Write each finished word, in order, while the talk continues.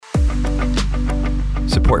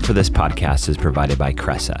Support for this podcast is provided by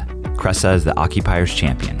Cresa. Cresa is the Occupier's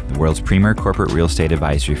Champion, the world's premier corporate real estate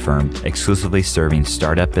advisory firm, exclusively serving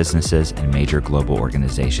startup businesses and major global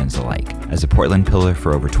organizations alike. As a Portland pillar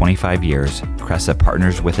for over 25 years, Cresa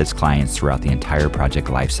partners with its clients throughout the entire project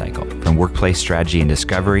lifecycle, from workplace strategy and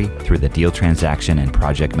discovery through the deal transaction and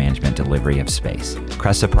project management delivery of space.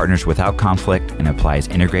 Cresa partners without conflict and applies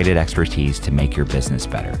integrated expertise to make your business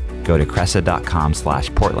better. Go to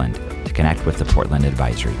cresa.com/Portland to connect with the Portland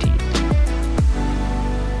advisory team.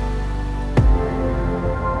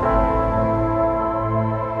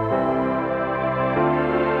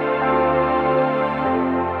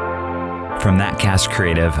 From ThatCast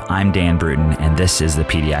Creative, I'm Dan Bruton, and this is the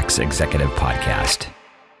PDX Executive Podcast,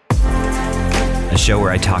 a show where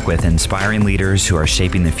I talk with inspiring leaders who are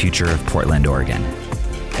shaping the future of Portland, Oregon.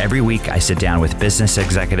 Every week, I sit down with business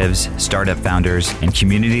executives, startup founders, and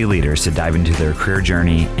community leaders to dive into their career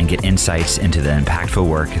journey and get insights into the impactful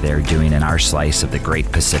work they're doing in our slice of the great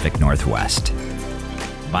Pacific Northwest.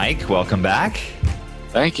 Mike, welcome back.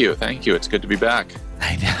 Thank you. It's good to be back.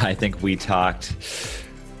 I think we talked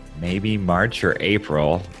maybe March or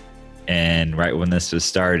April, and right when this was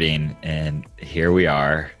starting, and here we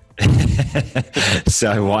are. So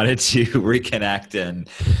I wanted to reconnect, and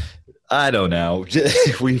I don't know,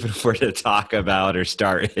 we've been to talk about or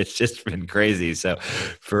start. It's just been crazy. So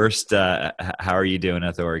first, how are you doing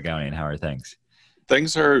at the Oregonian? How are things?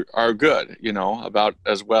 Things are good, about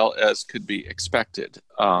as well as could be expected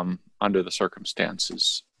under the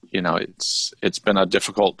circumstances. It's been a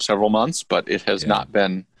difficult several months, but it has not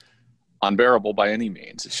been unbearable by any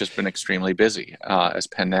means. It's just been extremely busy. As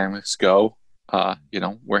pandemics go,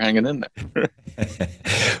 we're hanging in there.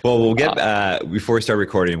 Well, we'll get, before we start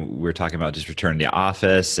recording, we were talking about just returning to the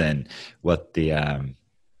office and what the,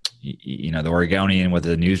 the Oregonian, what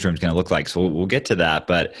the newsroom is going to look like. So we'll get to that.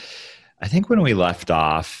 But I think when we left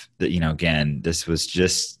off, that, again, this was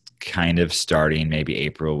just kind of starting maybe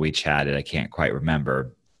April, we chatted, I can't quite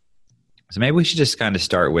remember. So maybe we should just kind of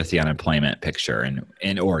start with the unemployment picture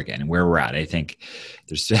in Oregon, where we're at. I think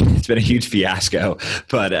it's been a huge fiasco,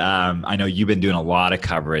 but I know you've been doing a lot of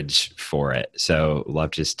coverage for it. So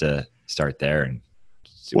love just to start there. And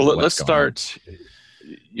let's start.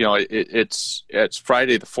 It's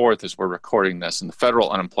Friday the 4th as we're recording this, and the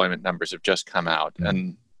federal unemployment numbers have just come out,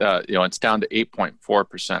 and it's down to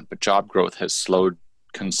 8.4%, but job growth has slowed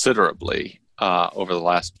considerably over the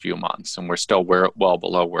last few months, and we're still well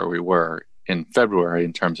below where we were in February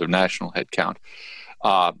in terms of national headcount.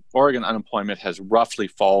 Oregon unemployment has roughly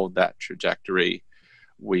followed that trajectory.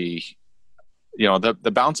 The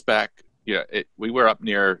bounce back, we were at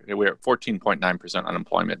 14.9%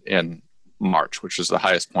 unemployment in March, which is the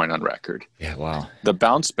highest point on record. Yeah, wow. The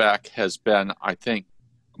bounce back has been, I think,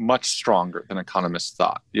 much stronger than economists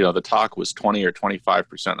thought. The talk was 20 or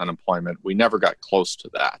 25% unemployment. We never got close to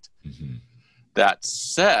that. Mm-hmm. That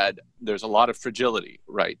said, there's a lot of fragility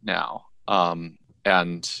right now.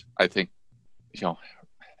 And I think,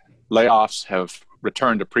 layoffs have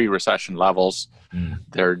returned to pre-recession levels.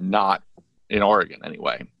 They're not in Oregon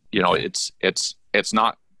anyway. It's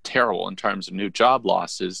not terrible in terms of new job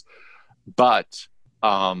losses, but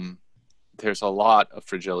there's a lot of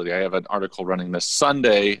fragility. I have an article running this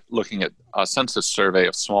Sunday looking at a census survey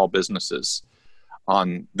of small businesses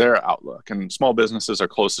on their outlook, and small businesses are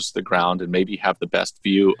closest to the ground and maybe have the best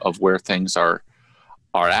view of where things are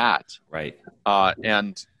at. Right.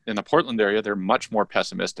 And in the Portland area, they're much more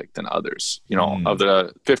pessimistic than others. Of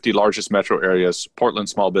the 50 largest metro areas, Portland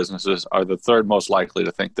small businesses are the third most likely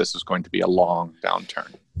to think this is going to be a long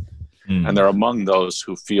downturn. And they're among those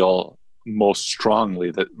who feel most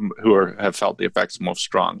strongly have felt the effects most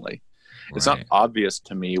strongly. Right. It's not obvious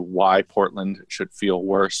to me why Portland should feel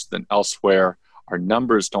worse than elsewhere. Our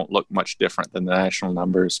numbers don't look much different than the national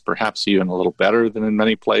numbers, perhaps even a little better than in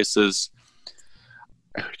many places.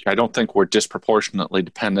 I don't think we're disproportionately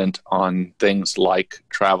dependent on things like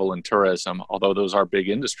travel and tourism, although those are big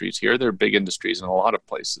industries here. They're big industries in a lot of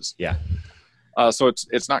places. Yeah. So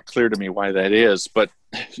it's not clear to me why that is, but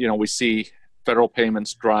we see federal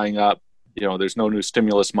payments drying up. There's no new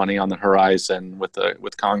stimulus money on the horizon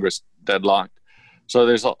with Congress deadlocked. So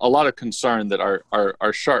there's a lot of concern that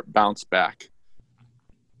our sharp bounce back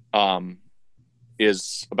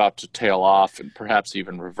is about to tail off and perhaps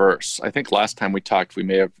even reverse. I think last time we talked, we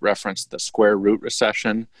may have referenced the square root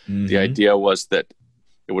recession. Mm-hmm. The idea was that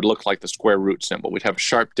it would look like the square root symbol. We'd have a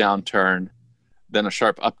sharp downturn, then a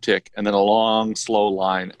sharp uptick, and then a long, slow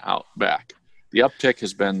line out back. The uptick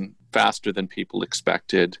has been faster than people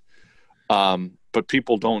expected, but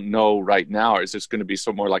people don't know right now, is this going to be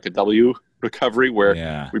more like a W recovery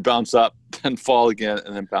where we bounce up, then fall again,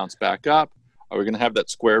 and then bounce back up? Are we going to have that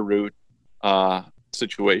square root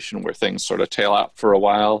situation where things sort of tail out for a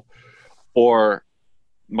while, or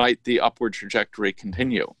might the upward trajectory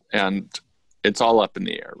continue? And it's all up in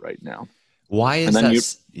the air right now. Why is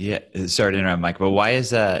that? Sorry to interrupt, Mike, but why is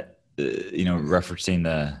that? Referencing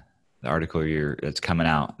the article that's coming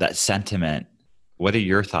out, that sentiment. What are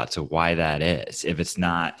your thoughts of why that is? If it's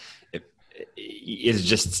not, is it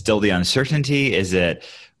just still the uncertainty? Is it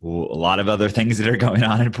a lot of other things that are going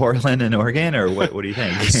on in Portland and Oregon, or what do you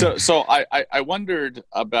think? So I wondered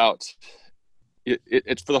about it.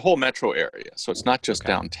 It's for the whole metro area, so it's not just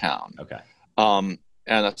downtown. Okay.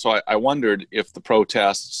 And so I wondered if the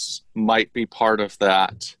protests might be part of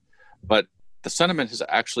that, but the sentiment has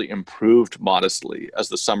actually improved modestly as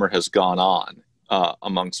the summer has gone on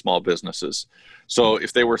among small businesses. So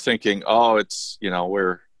if they were thinking, oh, it's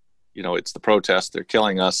it's the protest, they're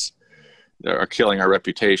killing us, they're killing our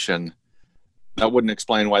reputation, that wouldn't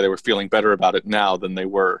explain why they were feeling better about it now than they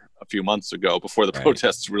were a few months ago before the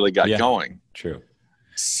protests really got going. True.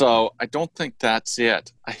 So I don't think that's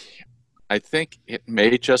it. I think it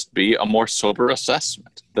may just be a more sober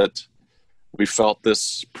assessment that we felt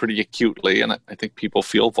this pretty acutely, and I think people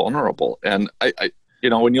feel vulnerable. And I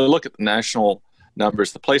when you look at the national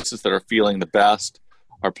numbers, the places that are feeling the best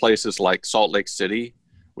are places like Salt Lake City,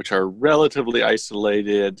 which are relatively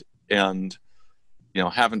isolated and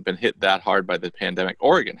haven't been hit that hard by the pandemic.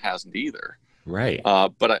 Oregon hasn't either. Right.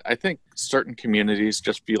 But I think certain communities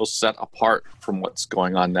just feel set apart from what's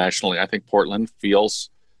going on nationally. I think Portland feels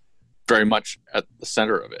very much at the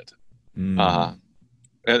center of it. And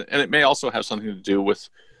it may also have something to do with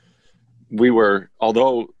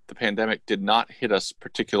although the pandemic did not hit us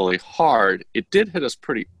particularly hard, it did hit us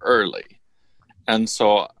pretty early. And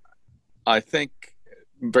so I think,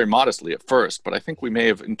 very modestly at first, but I think we may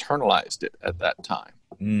have internalized it at that time.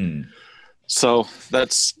 So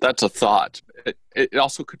that's a thought. It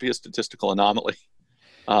also could be a statistical anomaly.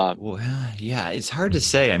 It's hard to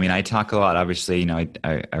say. I mean, I talk a lot, obviously,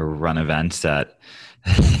 I run events that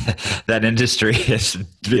that industry has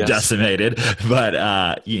been decimated,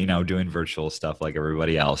 but, doing virtual stuff like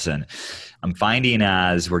everybody else. And I'm finding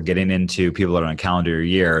as we're getting into people that are on a calendar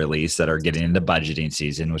year, at least, that are getting into budgeting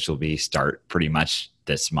season, which will start pretty much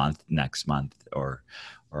this month, next month, or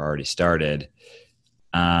already started.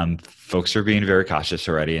 Folks are being very cautious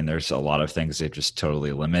already, and there's a lot of things they've just totally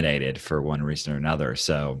eliminated for one reason or another.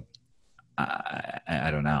 So I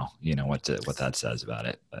don't know, what that says about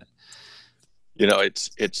it, but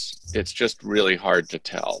it's just really hard to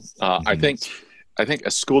tell. I think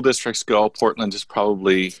as school districts go, Portland is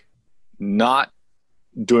probably not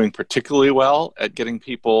doing particularly well at getting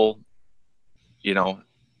people,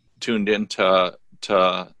 tuned into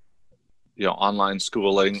online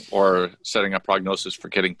schooling or setting up prognosis for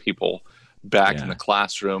getting people back in the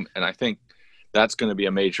classroom. And I think that's going to be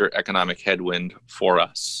a major economic headwind for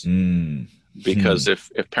us. Because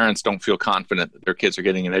if parents don't feel confident that their kids are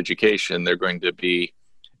getting an education, they're going to be,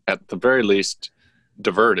 at the very least,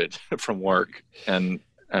 diverted from work and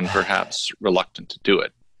perhaps reluctant to do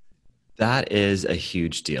it. That is a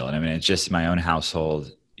huge deal. And I mean, it's just my own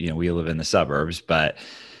household. We live in the suburbs, but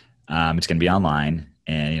it's going to be online.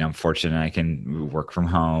 And, I'm fortunate I can work from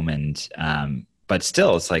home. And but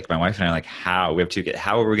still, it's like my wife and I are like, how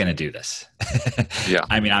are we going to do this? Yeah.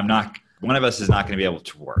 I mean, one of us is not going to be able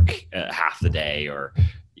to work half the day or,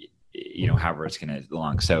 however it's going to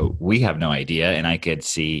belong. So we have no idea. And I could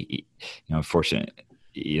see, fortunately,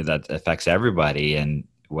 that affects everybody. And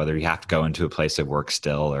whether you have to go into a place of work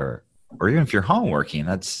still or even if you're home working,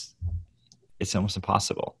 it's almost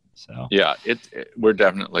impossible. So yeah, we're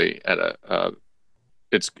definitely at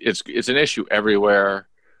it's an issue everywhere,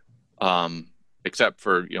 except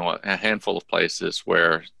for a handful of places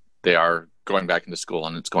where they are going back into school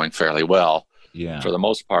and it's going fairly well. Yeah. For the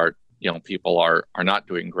most part, people are not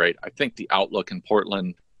doing great. I think the outlook in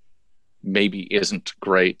Portland maybe isn't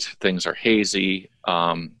great. Things are hazy.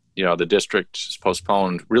 The district has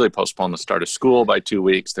postponed the start of school by 2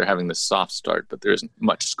 weeks. They're having this soft start, but there isn't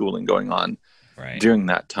much schooling going on during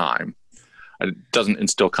that time. It doesn't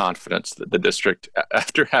instill confidence that the district,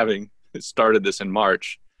 after having started this in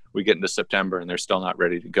March, we get into September and they're still not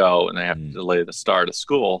ready to go and they have to delay the start of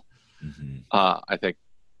school. I think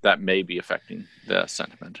that may be affecting the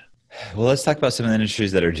sentiment. Well, let's talk about some of the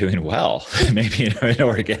industries that are doing well, maybe in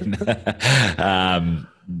Oregon. I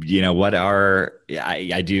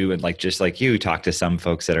do, and just like you, talk to some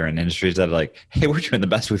folks that are in industries that are like, hey, we're doing the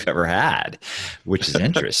best we've ever had, which is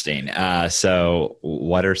interesting. So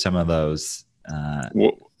what are some of those?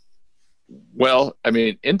 Well, I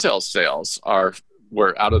mean, Intel sales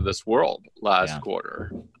were out of this world last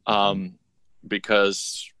quarter,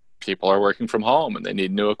 because people are working from home and they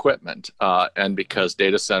need new equipment, and because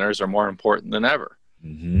data centers are more important than ever.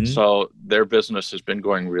 Mm-hmm. So their business has been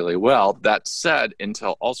going really well. That said,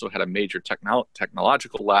 Intel also had a major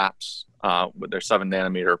technological lapse with their 7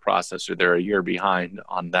 nanometer processor. They're a year behind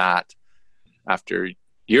on that after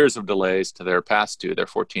years of delays to their past two, their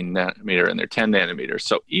 14 nanometer and their 10 nanometer.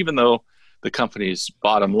 So even though the company's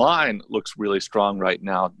bottom line looks really strong right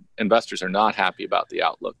now, investors are not happy about the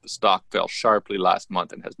outlook. The stock fell sharply last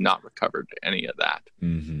month and has not recovered any of that.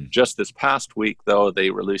 Mm-hmm. Just this past week, though, they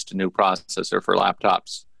released a new processor for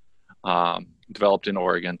laptops developed in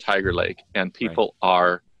Oregon, Tiger Lake, and people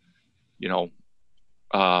are,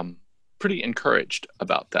 pretty encouraged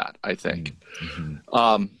about that, I think.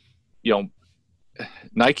 Mm-hmm.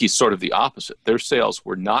 Nike's sort of the opposite. Their sales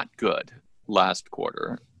were not good last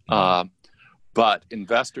quarter. But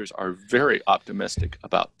investors are very optimistic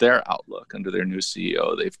about their outlook under their new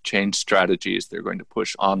CEO. They've changed strategies. They're going to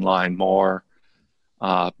push online more,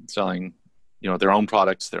 selling, their own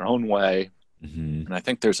products their own way. Mm-hmm. And I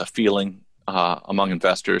think there's a feeling among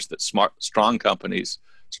investors that strong companies,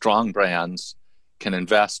 strong brands can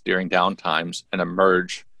invest during downtimes and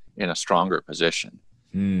emerge in a stronger position.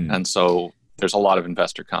 Mm. And so there's a lot of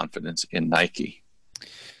investor confidence in Nike.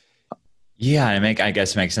 Yeah, I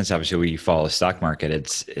guess it makes sense. Obviously, we follow the stock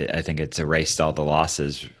market. I think it's erased all the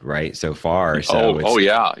losses, right, so far. So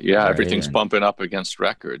yeah, right, everything's bumping up against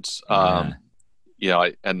records. And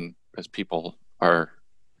as people are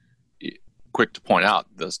quick to point out,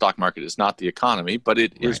 the stock market is not the economy, but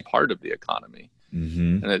it is part of the economy,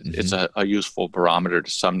 mm-hmm. and it's a useful barometer to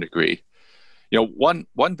some degree.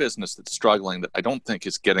 One business that's struggling that I don't think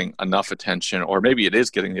is getting enough attention, or maybe it is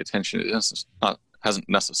getting the attention, hasn't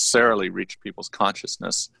necessarily reached people's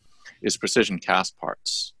consciousness, is Precision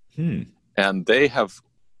Castparts. And they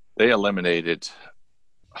eliminated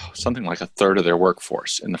something like a third of their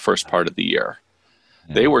workforce in the first part of the year.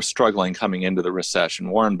 Yeah. They were struggling coming into the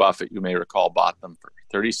recession. Warren Buffett, you may recall, bought them for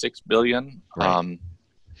 $36 billion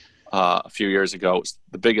a few years ago. It was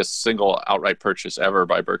the biggest single outright purchase ever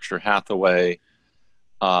by Berkshire Hathaway,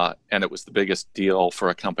 and it was the biggest deal for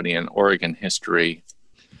a company in Oregon history.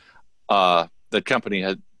 The company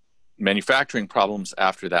had manufacturing problems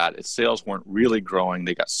after that. Its sales weren't really growing.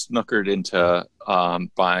 They got snookered into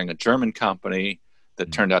buying a German company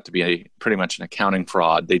that turned out to be pretty much an accounting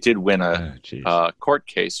fraud. They did win a court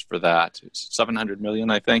case for that. It's $700 million,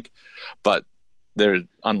 I think, but they're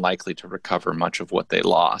unlikely to recover much of what they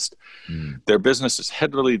lost. Their business is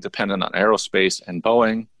heavily dependent on aerospace and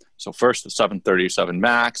Boeing. So first the 737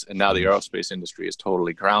 MAX, and now the aerospace industry is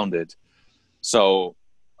totally grounded. So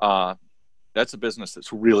that's a business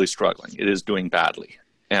that's really struggling. It is doing badly.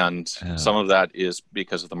 And some of that is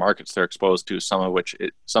because of the markets they're exposed to, some of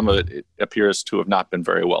it appears to have not been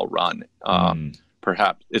very well run.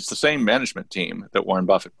 Perhaps it's the same management team that Warren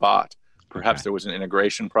Buffett bought. Perhaps there was an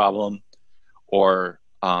integration problem, or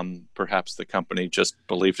perhaps the company just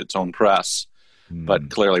believed its own press. But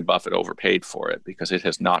clearly Buffett overpaid for it because it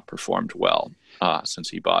has not performed well since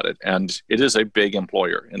he bought it. And it is a big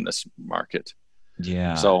employer in this market.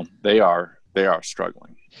 Yeah. So they are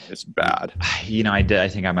struggling. It's bad. I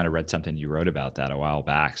think I might have read something you wrote about that a while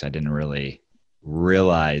back. So I didn't really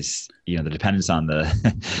realize, the dependence on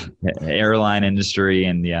the airline industry.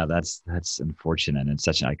 And that's unfortunate. It's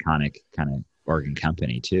such an iconic kind of Oregon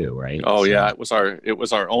company too, right? Oh, yeah. It was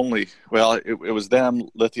our only, it was them,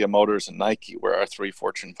 Lithia Motors, and Nike were our 3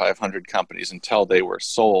 Fortune 500 companies until they were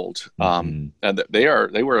sold. And they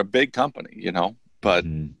were a big company, but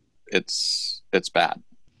it's bad.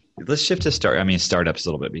 Let's shift to startups a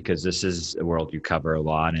little bit, because this is a world you cover a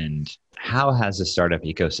lot. And how has the startup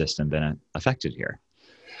ecosystem been affected here,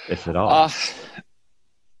 if at all?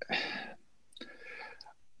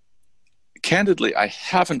 Candidly, I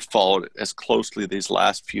haven't followed it as closely these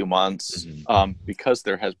last few months because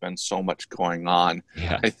there has been so much going on.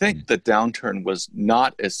 Yeah. I think the downturn was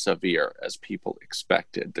not as severe as people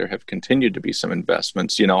expected. There have continued to be some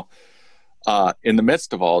investments, in the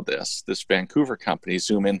midst of all this Vancouver company,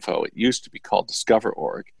 ZoomInfo, it used to be called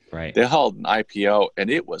DiscoverOrg. Right. They held an IPO, and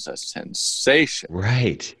it was a sensation.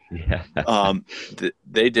 Right. Yeah.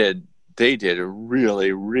 They did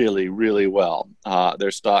really, really, really well. Their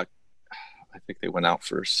stock, I think they went out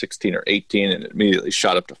for 16 or 18 and it immediately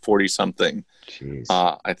shot up to 40 something.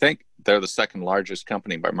 I think they're the second largest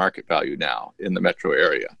company by market value now in the metro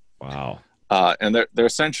area. Wow. And they're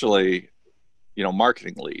essentially,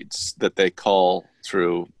 marketing leads that they call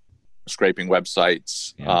through scraping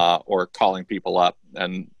websites or calling people up,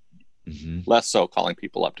 and less so calling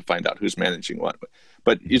people up to find out who's managing what.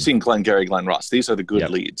 But you've seen Glengarry Glen Ross. These are the good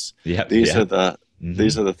leads. These are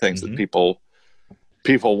the things that people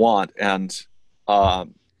people want, and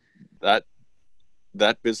that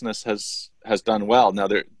business has done well. Now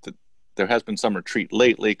there has been some retreat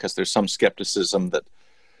lately because there's some skepticism that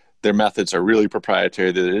their methods are really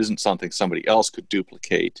proprietary, that it isn't something somebody else could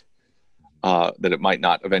duplicate, that it might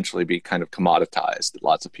not eventually be kind of commoditized, that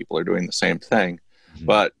lots of people are doing the same thing.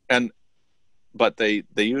 Mm-hmm. But they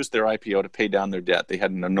used their IPO to pay down their debt. They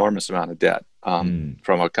had an enormous amount of debt from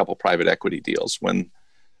a couple private equity deals when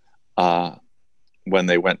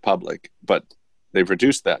they went public, but they've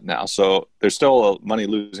reduced that now. So they're still a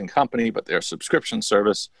money-losing company, but they're a subscription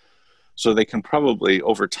service. So they can probably,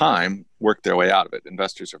 over time, work their way out of it.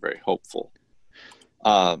 Investors are very hopeful.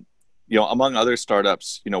 Among other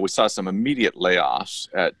startups, we saw some immediate layoffs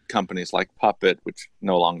at companies like Puppet, which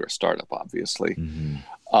no longer a startup, obviously. Mm-hmm.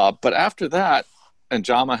 But after that,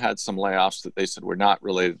 Anjama had some layoffs that they said were not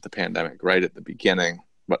related to the pandemic right at the beginning.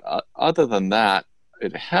 But other than that,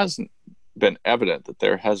 it hasn't been evident that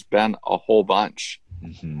there has been a whole bunch.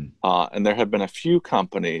 Mm-hmm. And there have been a few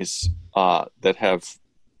companies that have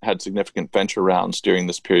had significant venture rounds during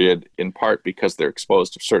this period, in part because they're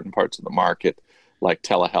exposed to certain parts of the market, like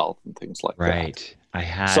telehealth and things like that. Right. I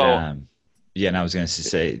had, and I was going to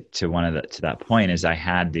say to that point is I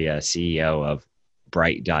had the CEO of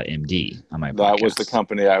Bright.md on my podcast. That was the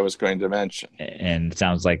company I was going to mention. And it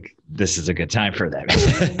sounds like this is a good time for them.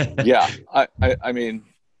 Yeah. I mean,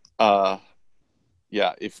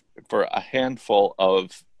 if for a handful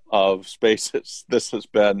of spaces, this has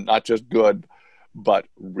been not just good, but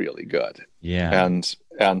really good. Yeah.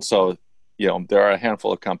 And so, there are a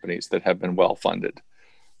handful of companies that have been well funded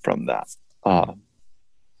from that. Well,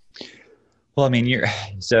 I mean,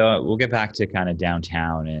 so we'll get back to kind of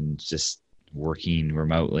downtown and just working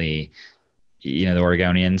remotely. The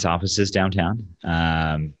Oregonian's office is downtown.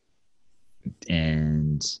 And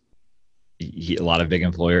a lot of big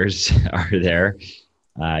employers are there.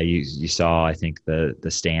 You saw, I think the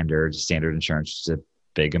Standard Insurance, is a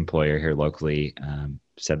big employer here locally,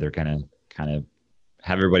 said they're kind of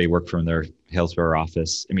have everybody work from their Hillsborough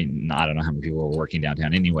office. I mean, I don't know how many people are working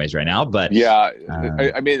downtown anyways right now, but yeah,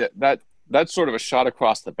 I mean that's sort of a shot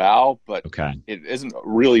across the bow, but it isn't a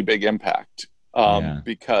really big impact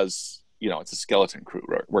because it's a skeleton crew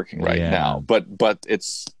working right now. But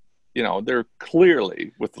it's they're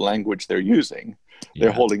clearly, with the language they're using,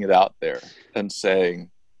 they're holding it out there and saying,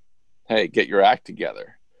 "Hey, get your act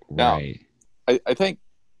together." Right. Now, I think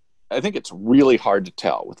it's really hard to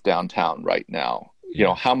tell with downtown right now.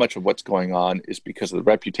 How much of what's going on is because of the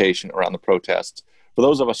reputation around the protests. For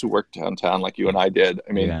those of us who work downtown, like you and I did,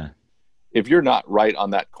 I mean, if you're not right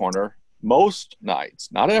on that corner, most nights,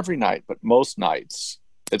 not every night, but most nights,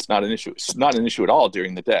 it's not an issue. It's not an issue at all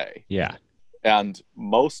during the day. Yeah. And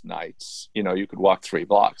most nights, you could walk 3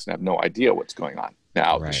 blocks and have no idea what's going on.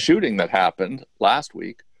 Now, the shooting that happened last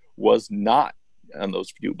week was not on those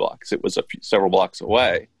few blocks. It was several blocks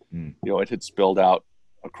away. It had spilled out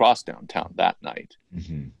across downtown that night.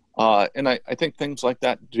 Mm-hmm. And I think things like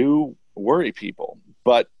that do worry people.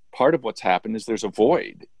 But part of what's happened is there's a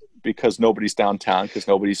void because nobody's downtown, because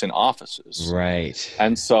nobody's in offices. Right.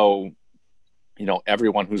 And so,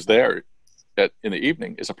 everyone who's there in the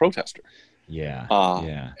evening is a protester. Yeah.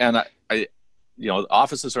 And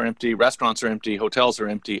offices are empty, restaurants are empty, hotels are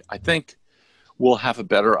empty. I think we'll have a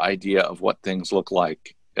better idea of what things look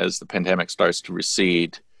like as the pandemic starts to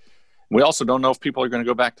recede. We also don't know if people are going to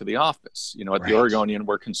go back to the office. At the Oregonian,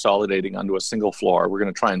 we're consolidating onto a single floor. We're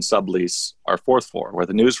going to try and sublease our 4th floor where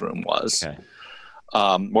the newsroom was. Okay.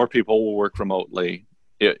 More people will work remotely,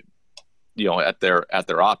 at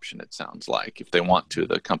their option, it sounds like, if they want to.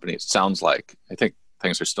 The company, it sounds like, I think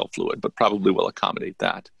things are still fluid, but probably will accommodate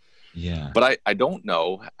that. Yeah. But I don't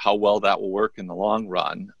know how well that will work in the long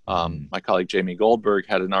run. My colleague Jamie Goldberg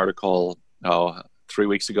had an article 3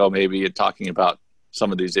 weeks ago, maybe, talking about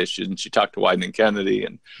some of these issues. And she talked to Wyden and Kennedy,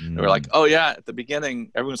 and they were like, oh yeah, at the beginning,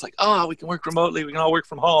 everyone's like, oh, we can work remotely. We can all work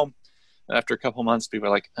from home. And after a couple of months, people are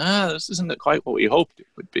like, this isn't quite what we hoped it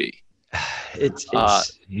would be. It's I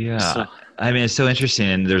mean, it's so interesting.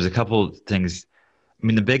 And there's a couple things. I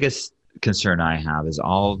mean, the biggest concern I have is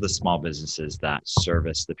all the small businesses that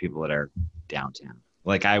service the people that are downtown.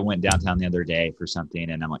 Like, I went downtown the other day for something,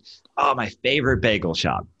 and I'm like, oh, my favorite bagel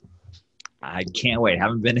shop. I can't wait.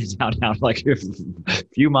 Haven't been in downtown like a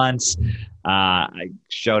few months. I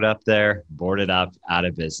showed up there, boarded up, out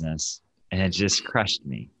of business, and it just crushed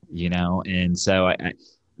me, And so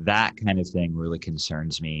that kind of thing really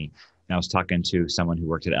concerns me. And I was talking to someone who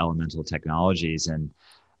worked at Elemental Technologies, and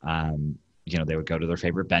they would go to their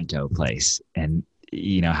favorite bento place, and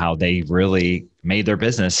how they really made their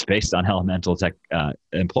business based on Elemental Tech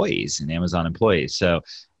employees and Amazon employees. So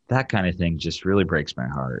that kind of thing just really breaks my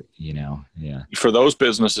heart, you know? Yeah. For those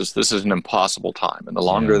businesses, this is an impossible time. And the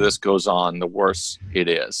longer this goes on, the worse it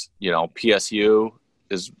is. You know, PSU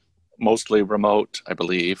is mostly remote, I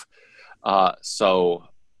believe. You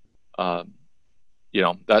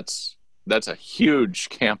know, that's a huge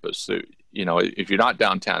campus. So, you know, if you're not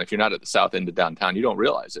downtown, if you're not at the south end of downtown, you don't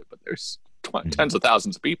realize it, but there's tens of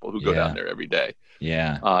thousands of people who go down there every day.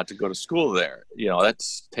 To go to school there. You know,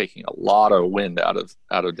 that's taking a lot of wind out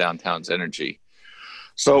of downtown's energy.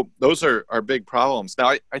 So those are big problems.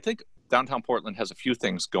 Now, I think downtown Portland has a few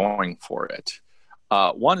things going for it.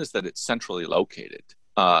 One is that it's centrally located.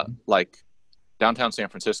 Like downtown San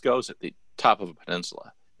Francisco is at the top of a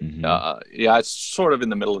peninsula. It's sort of in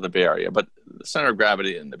the middle of the Bay Area, but the center of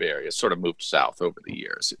gravity in the Bay Area has sort of moved south over the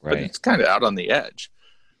years. But it's kind of out on the edge.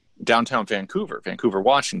 Downtown Vancouver,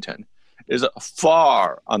 Washington, is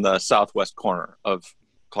far on the southwest corner of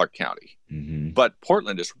Clark County. But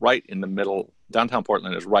Portland is right in the middle. Downtown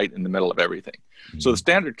Portland is right in the middle of everything. So the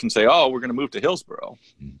Standard can say, oh, we're going to move to Hillsborough.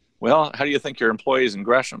 Well, how do you think your employees in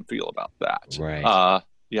Gresham feel about that?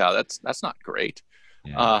 That's not great.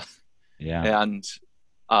 And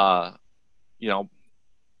you know,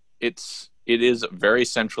 it is very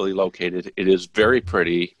centrally located. It is very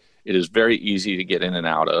pretty. It is very easy to get in and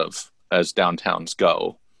out of as downtowns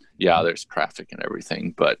go. Yeah, there's traffic and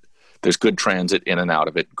everything, but there's good transit in and out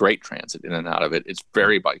of it, great transit in and out of it. It's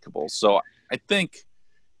very bikeable. So I think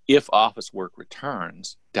if office work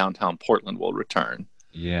returns, downtown Portland will return.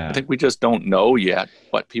 I think we just don't know yet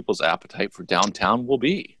what people's appetite for downtown will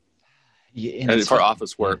be. For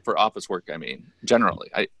office work, I mean,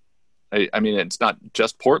 generally. I mean, it's not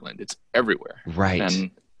just Portland, it's everywhere.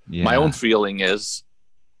 And my own feeling is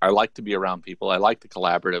I like to be around people. I like the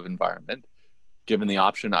collaborative environment. Given the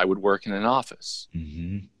option, I would work in an office.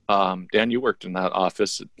 Dan, you worked in that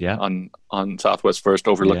office on Southwest First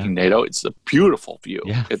overlooking NATO. It's a beautiful view.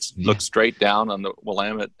 It looks straight down on the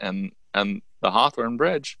Willamette and the Hawthorne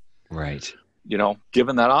Bridge. You know,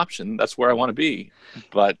 given that option, that's where I want to be.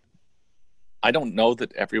 But I don't know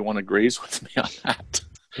that everyone agrees with me on that.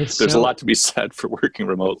 There's a lot to be said for working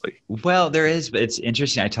remotely. Well, there is, but it's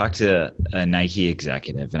interesting. I talked to a Nike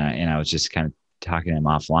executive, and I was just kind of talking to him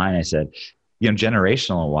offline. I said, you know,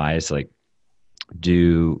 generational wise, like,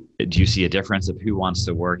 do you see a difference of who wants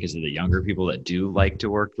to work? Is it the younger people that do like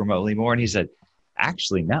to work remotely more? And he said,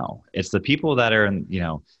 actually, no. It's the people that are in, you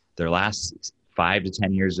know, their last 5 to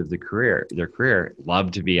 10 years of their career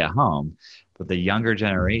love to be at home. But the younger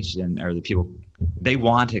generation, or the people, they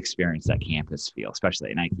want to experience that campus feel,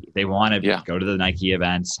 especially at Nike. They want to go to the Nike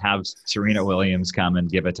events, have Serena Williams come and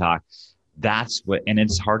give a talk. That's what, and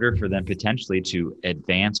it's harder for them potentially to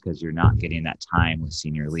advance because you're not getting that time with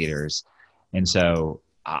senior leaders. And so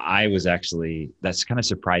I was actually, that's kind of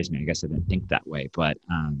surprised me. I guess I didn't think that way, but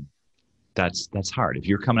that's hard. If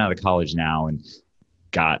you're coming out of college now and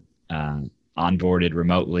got onboarded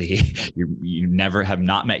remotely, you never have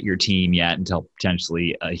not met your team yet until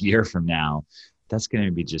potentially a year from now, that's going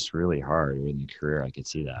to be just really hard in your career. I could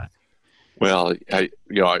see that. Well,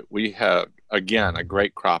 we have, again, a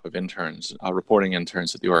great crop of interns, reporting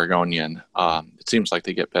interns at the Oregonian. It seems like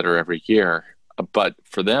they get better every year, but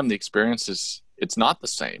for them, the experience it's not the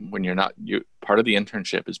same when you're not, part of the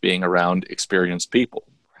internship is being around experienced people.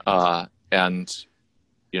 And,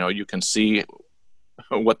 you know, you can see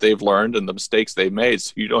what they've learned and the mistakes they've made,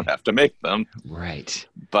 so you don't have to make them.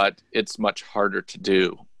 But it's much harder to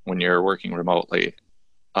do when you're working remotely.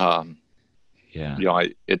 You know,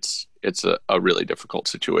 it's a really difficult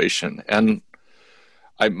situation. And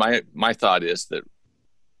my thought is that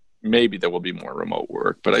maybe there will be more remote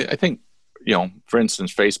work, but I think, you know, for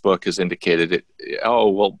instance, Facebook has indicated it. Oh,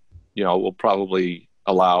 well, you know, we'll probably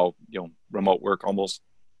allow, you know, remote work almost,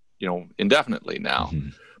 you know, indefinitely now.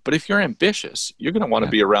 But if you're ambitious, you're going to want to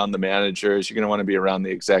be around the managers. You're going to want to be around the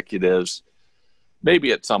executives.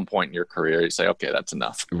 Maybe at some point in your career, you say, okay, that's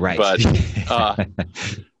enough. But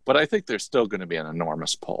I think there's still going to be an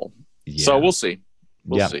enormous pull. So we'll see.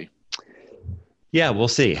 We'll see. Yeah, we'll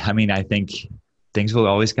see. I mean, I think things will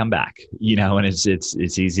always come back, you know, and it's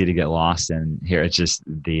easy to get lost. And here it's just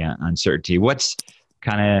the uncertainty. What's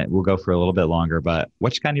kind of, we'll go for a little bit longer, but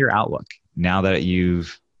what's kind of your outlook now that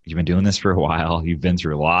you've been doing this for a while? You've been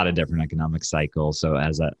through a lot of different economic cycles. So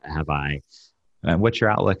have I. What's your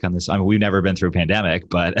outlook on this? I mean, we've never been through a pandemic,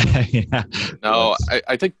 but no,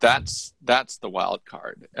 I think that's the wild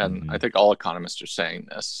card, and I think all economists are saying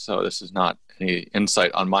this. So this is not any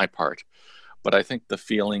insight on my part, but I think the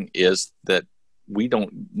feeling is that we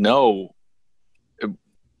don't know.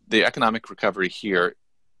 The economic recovery here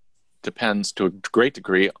depends to a great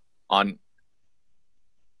degree on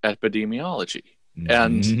epidemiology.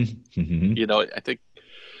 And, I think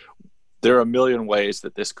there are a million ways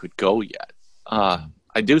that this could go yet.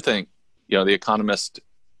 I do think, The Economist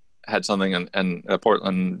had something, and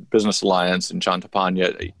Portland Business Alliance and John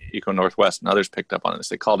Tapania, Eco Northwest, and others picked up on this.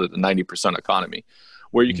 They called it a 90% economy,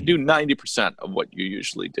 where you can do 90% of what you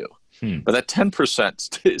usually do. But that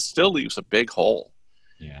 10% still leaves a big hole.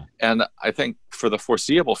 Yeah. And I think for the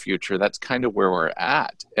foreseeable future, that's kind of where we're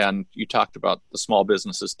at. And you talked about the small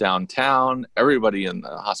businesses downtown, everybody in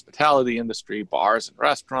the hospitality industry, bars and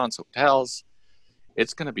restaurants, hotels.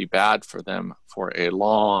 It's going to be bad for them for a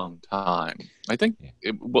long time. I think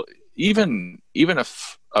even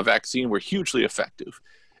if a vaccine were hugely effective,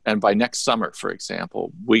 and by next summer, for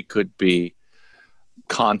example, we could be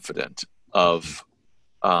confident of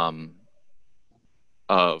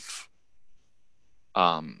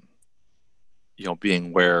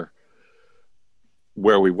being where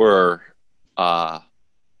we were. I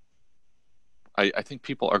think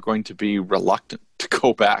people are going to be reluctant to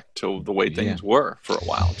go back to the way things were for a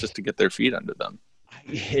while, just to get their feet under them.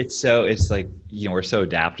 It's like, we're so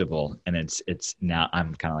adaptable, and it's now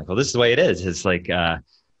I'm kind of like, well, this is the way it is. It's like,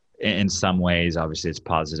 in some ways, obviously it's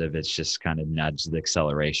positive. It's just kind of nudged the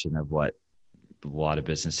acceleration of what a lot of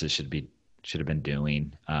businesses should have been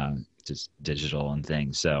doing, just digital and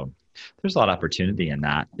things. So there's a lot of opportunity in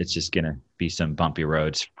that. It's just going to be some bumpy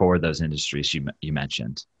roads for those industries you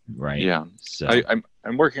mentioned, right? Yeah. So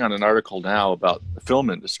I'm working on an article now about the film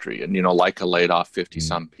industry, and Leica laid off 50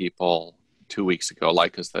 some people 2 weeks ago.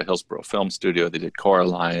 Leica's the Hillsborough Film Studio. They did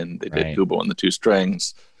Coraline. They did Kubo and the Two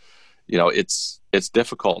Strings. It's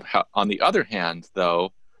difficult. On the other hand,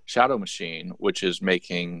 though, Shadow Machine, which is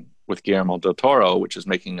making, with Guillermo del Toro, which is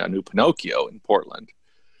making a new Pinocchio in Portland.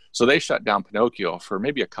 So they shut down Pinocchio for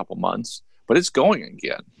maybe a couple months, but it's going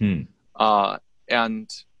again.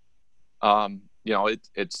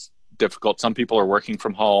 It's difficult. Some people are working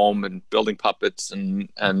from home and building puppets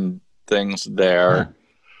and things there.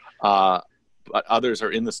 But others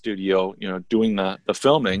are in the studio, doing the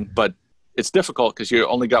filming, but it's difficult because you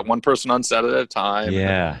only got one person on set at a time.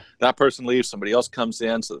 Yeah. That person leaves, somebody else comes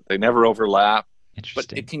in, so that they never overlap.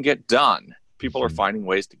 But it can get done. People are finding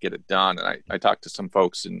ways to get it done. And I talked to some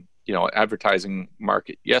folks in, advertising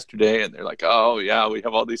market yesterday, and they're like, oh yeah, we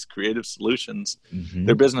have all these creative solutions.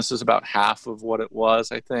 Their business is about half of what it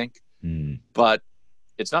was, I think, but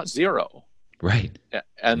it's not zero. Right.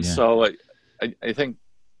 And so I think,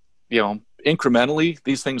 incrementally,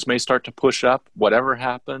 these things may start to push up, whatever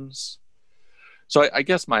happens. So I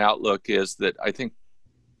guess my outlook is that I think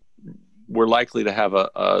we're likely to have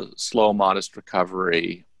a slow, modest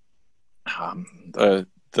recovery.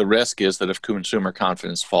 The risk is that if consumer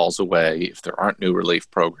confidence falls away, if there aren't new relief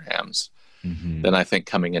programs, then I think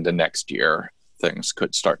coming into next year, things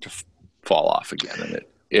could start to fall off again.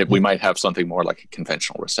 And we might have something more like a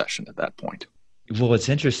conventional recession at that point. Well, it's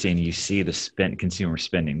interesting. You see the consumer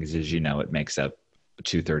spending, because as you know, it makes up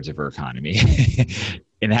 2/3 of our economy.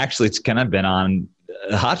 And actually, it's kind of been on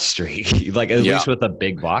a hot streak, like at least with the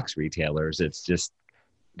big box retailers. It's just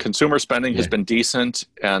consumer spending has been decent,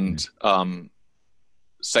 and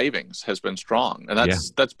savings has been strong, and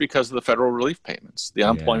that's because of the federal relief payments. The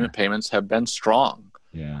unemployment payments have been strong,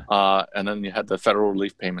 and then you had the federal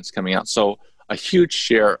relief payments coming out. So a huge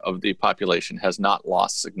share of the population has not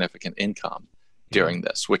lost significant income during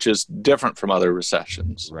this, which is different from other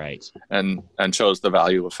recessions, right? And shows the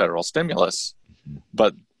value of federal stimulus.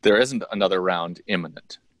 But there isn't another round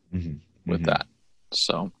imminent with that.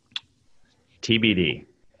 So TBD.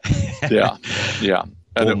 Yeah.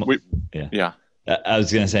 And I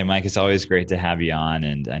was going to say, Mike, it's always great to have you on,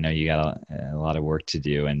 and I know you got a lot of work to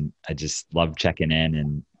do, and I just love checking in,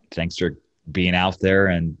 and thanks for being out there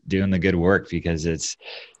and doing the good work, because it's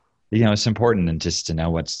important, and just to know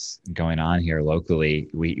what's going on here locally.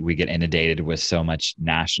 We get inundated with so much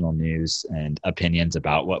national news and opinions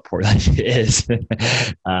about what Portland is. You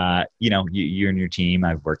and your team,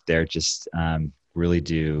 I've worked there, just really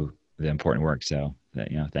do the important work. So,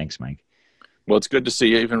 thanks, Mike. Well, it's good to see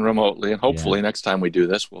you even remotely, and hopefully next time we do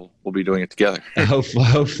this, we'll be doing it together.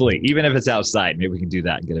 Hopefully, even if it's outside, maybe we can do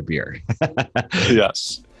that and get a beer.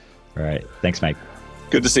 Yes. All right. Thanks, Mike.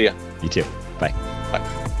 Good to see you. You too. Bye. Bye.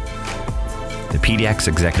 The PDX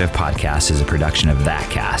Executive Podcast is a production of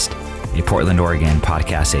ThatCast, a Portland, Oregon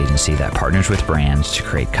podcast agency that partners with brands to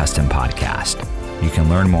create custom podcasts. You can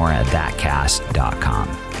learn more at thatcast.com.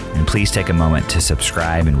 And please take a moment to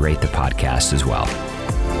subscribe and rate the podcast as well.